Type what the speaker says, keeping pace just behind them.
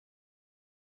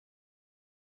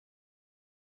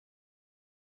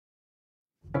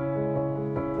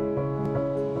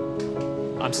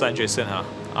I'm Sanjay Sinha.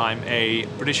 I'm a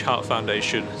British Heart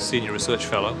Foundation Senior Research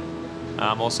Fellow.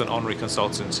 I'm also an honorary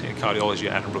consultant in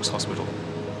cardiology at Addenbrooke's Hospital.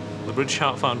 The British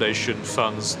Heart Foundation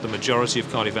funds the majority of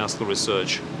cardiovascular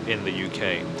research in the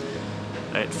UK.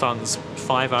 It funds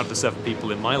 5 out of the 7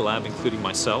 people in my lab, including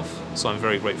myself, so I'm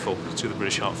very grateful to the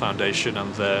British Heart Foundation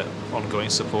and their ongoing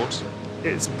support.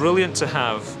 It's brilliant to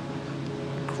have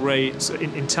great,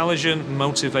 intelligent,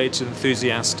 motivated,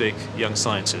 enthusiastic young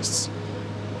scientists.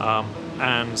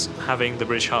 And having the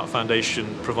British Heart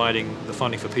Foundation providing the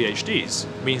funding for PhDs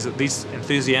means that these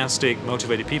enthusiastic,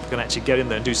 motivated people can actually get in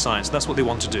there and do science. That's what they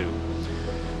want to do.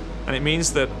 And it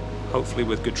means that, hopefully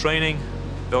with good training,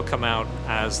 they'll come out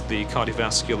as the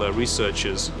cardiovascular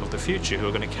researchers of the future who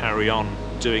are going to carry on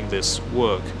doing this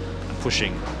work and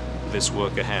pushing this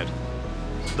work ahead.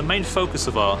 The main focus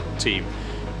of our team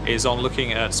is on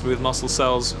looking at smooth muscle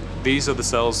cells. These are the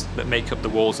cells that make up the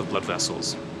walls of blood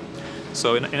vessels.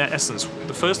 So in essence,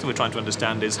 the first thing we're trying to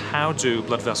understand is how do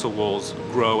blood vessel walls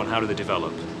grow and how do they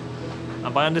develop?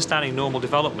 And by understanding normal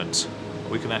development,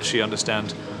 we can actually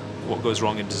understand what goes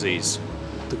wrong in disease.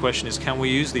 The question is, can we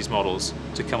use these models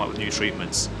to come up with new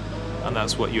treatments? And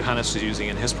that's what Johannes is using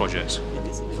in his project.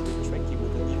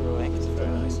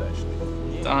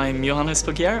 I'm Johannes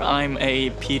Bargehr. I'm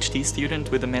a PhD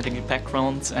student with a medical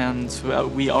background, and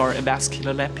we are a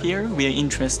vascular lab here. We are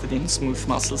interested in smooth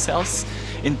muscle cells.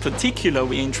 In particular,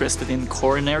 we're interested in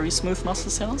coronary smooth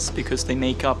muscle cells because they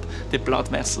make up the blood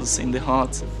vessels in the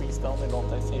heart.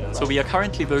 So we are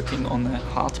currently working on a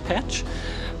heart patch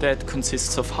that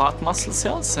consists of heart muscle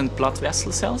cells and blood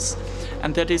vessel cells,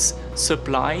 and that is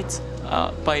supplied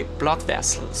by blood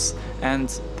vessels. And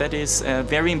that is a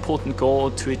very important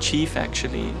goal to achieve,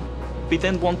 actually. We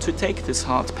then want to take this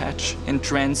heart patch and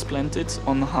transplant it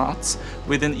on hearts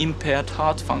with an impaired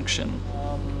heart function.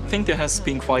 I think there has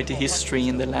been quite a history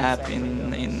in the lab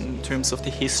in terms of the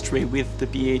history with the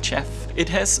BHF. It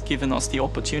has given us the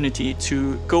opportunity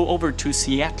to go over to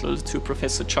Seattle to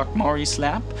Professor Chuck Murray's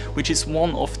lab, which is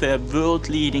one of the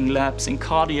world-leading labs in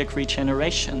cardiac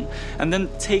regeneration, and then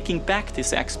taking back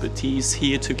this expertise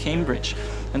here to Cambridge.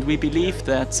 And we believe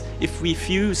that if we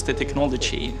fuse the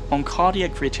technology on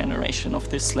cardiac regeneration of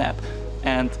this lab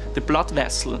and the blood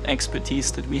vessel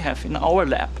expertise that we have in our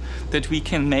lab, that we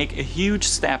can make a huge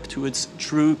step towards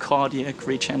true cardiac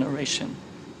regeneration.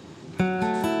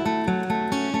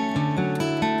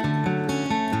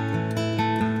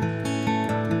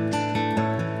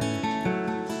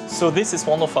 So this is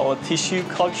one of our tissue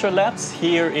culture labs.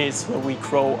 Here is where we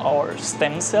grow our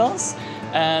stem cells.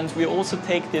 And we also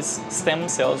take these stem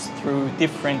cells through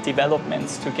different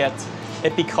developments to get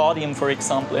epicardium, for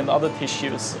example, and other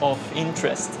tissues of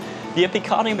interest. The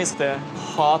epicardium is the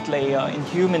heart layer in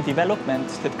human development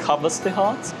that covers the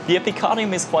heart. The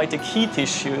epicardium is quite a key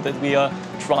tissue that we are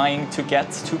trying to get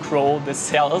to grow the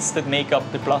cells that make up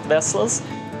the blood vessels.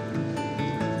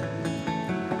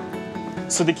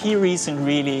 So the key reason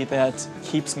really that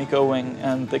keeps me going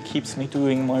and that keeps me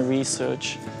doing my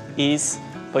research is,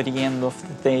 by the end of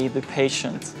the day, the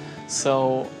patient.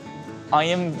 So I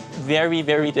am very,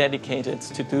 very dedicated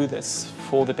to do this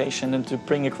for the patient and to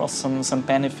bring across some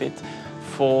benefit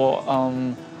for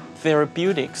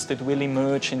therapeutics that will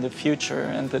emerge in the future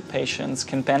and that patients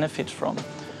can benefit from.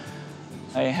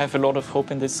 I have a lot of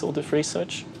hope in this sort of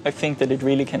research. I think that it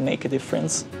really can make a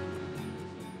difference.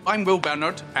 I'm Will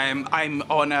Bernard. I'm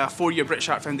on a 4-year British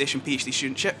Heart Foundation PhD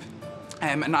studentship,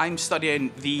 and I'm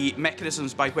studying the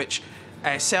mechanisms by which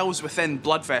cells within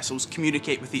blood vessels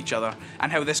communicate with each other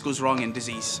and how this goes wrong in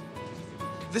disease.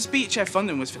 This BHF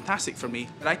funding was fantastic for me.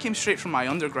 I came straight from my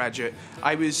undergraduate.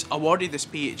 I was awarded this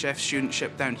BHF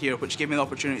studentship down here, which gave me the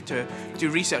opportunity to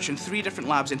do research in 3 different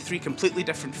labs in 3 completely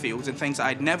different fields and things that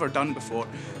I'd never done before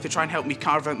to try and help me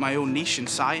carve out my own niche in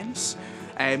science.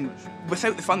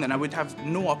 Without the funding, I would have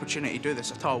no opportunity to do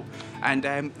this at all. And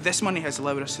this money has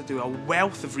allowed us to do a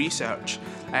wealth of research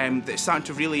that's starting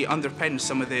to really underpin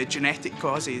some of the genetic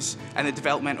causes and the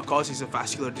developmental causes of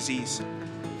vascular disease.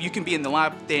 You can be in the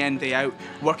lab day in, day out,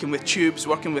 working with tubes,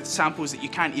 working with samples that you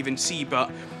can't even see,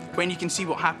 but when you can see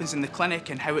what happens in the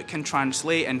clinic and how it can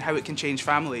translate and how it can change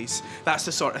families, that's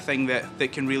the sort of thing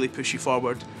that can really push you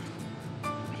forward.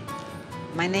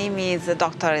 My name is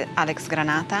Dr.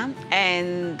 Granata,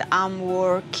 and I'm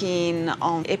working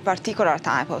on a particular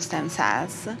type of stem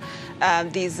cells.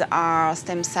 These are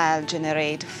stem cells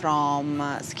generated from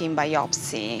skin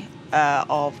biopsy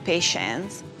of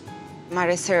patients. My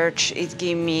research is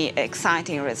giving me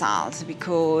exciting results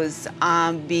because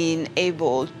I've been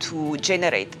able to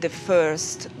generate the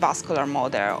first vascular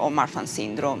model of Marfan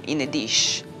syndrome in a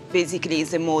dish. Basically,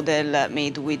 it's a model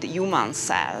made with human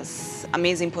cells.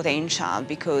 Amazing potential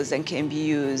because it can be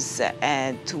used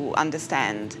to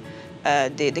understand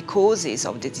the causes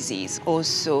of the disease.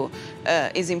 Also,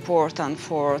 is important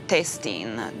for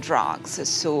testing drugs.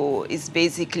 So it's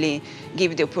basically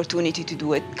give the opportunity to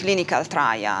do a clinical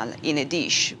trial in a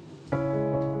dish. All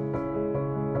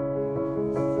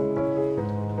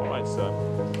right, so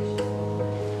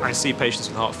I see patients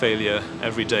with heart failure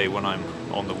every day when I'm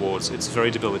on the wards. It's very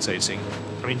debilitating.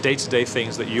 I mean, day-to-day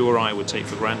things that you or I would take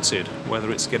for granted, whether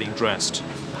it's getting dressed,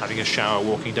 having a shower,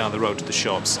 walking down the road to the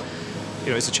shops,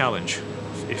 you know, it's a challenge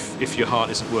if your heart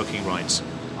isn't working right.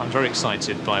 I'm very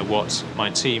excited by what my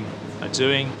team are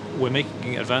doing. We're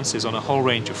making advances on a whole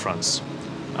range of fronts.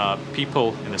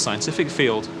 People in the scientific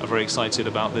field are very excited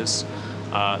about this.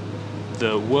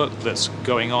 The work that's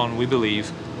going on, we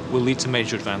believe, will lead to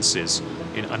major advances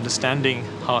in understanding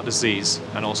heart disease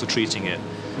and also treating it.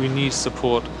 We need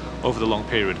support over the long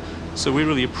period, so we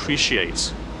really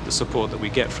appreciate the support that we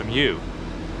get from you.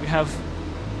 We have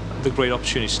the great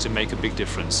opportunity to make a big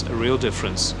difference, a real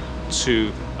difference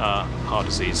to heart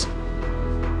disease.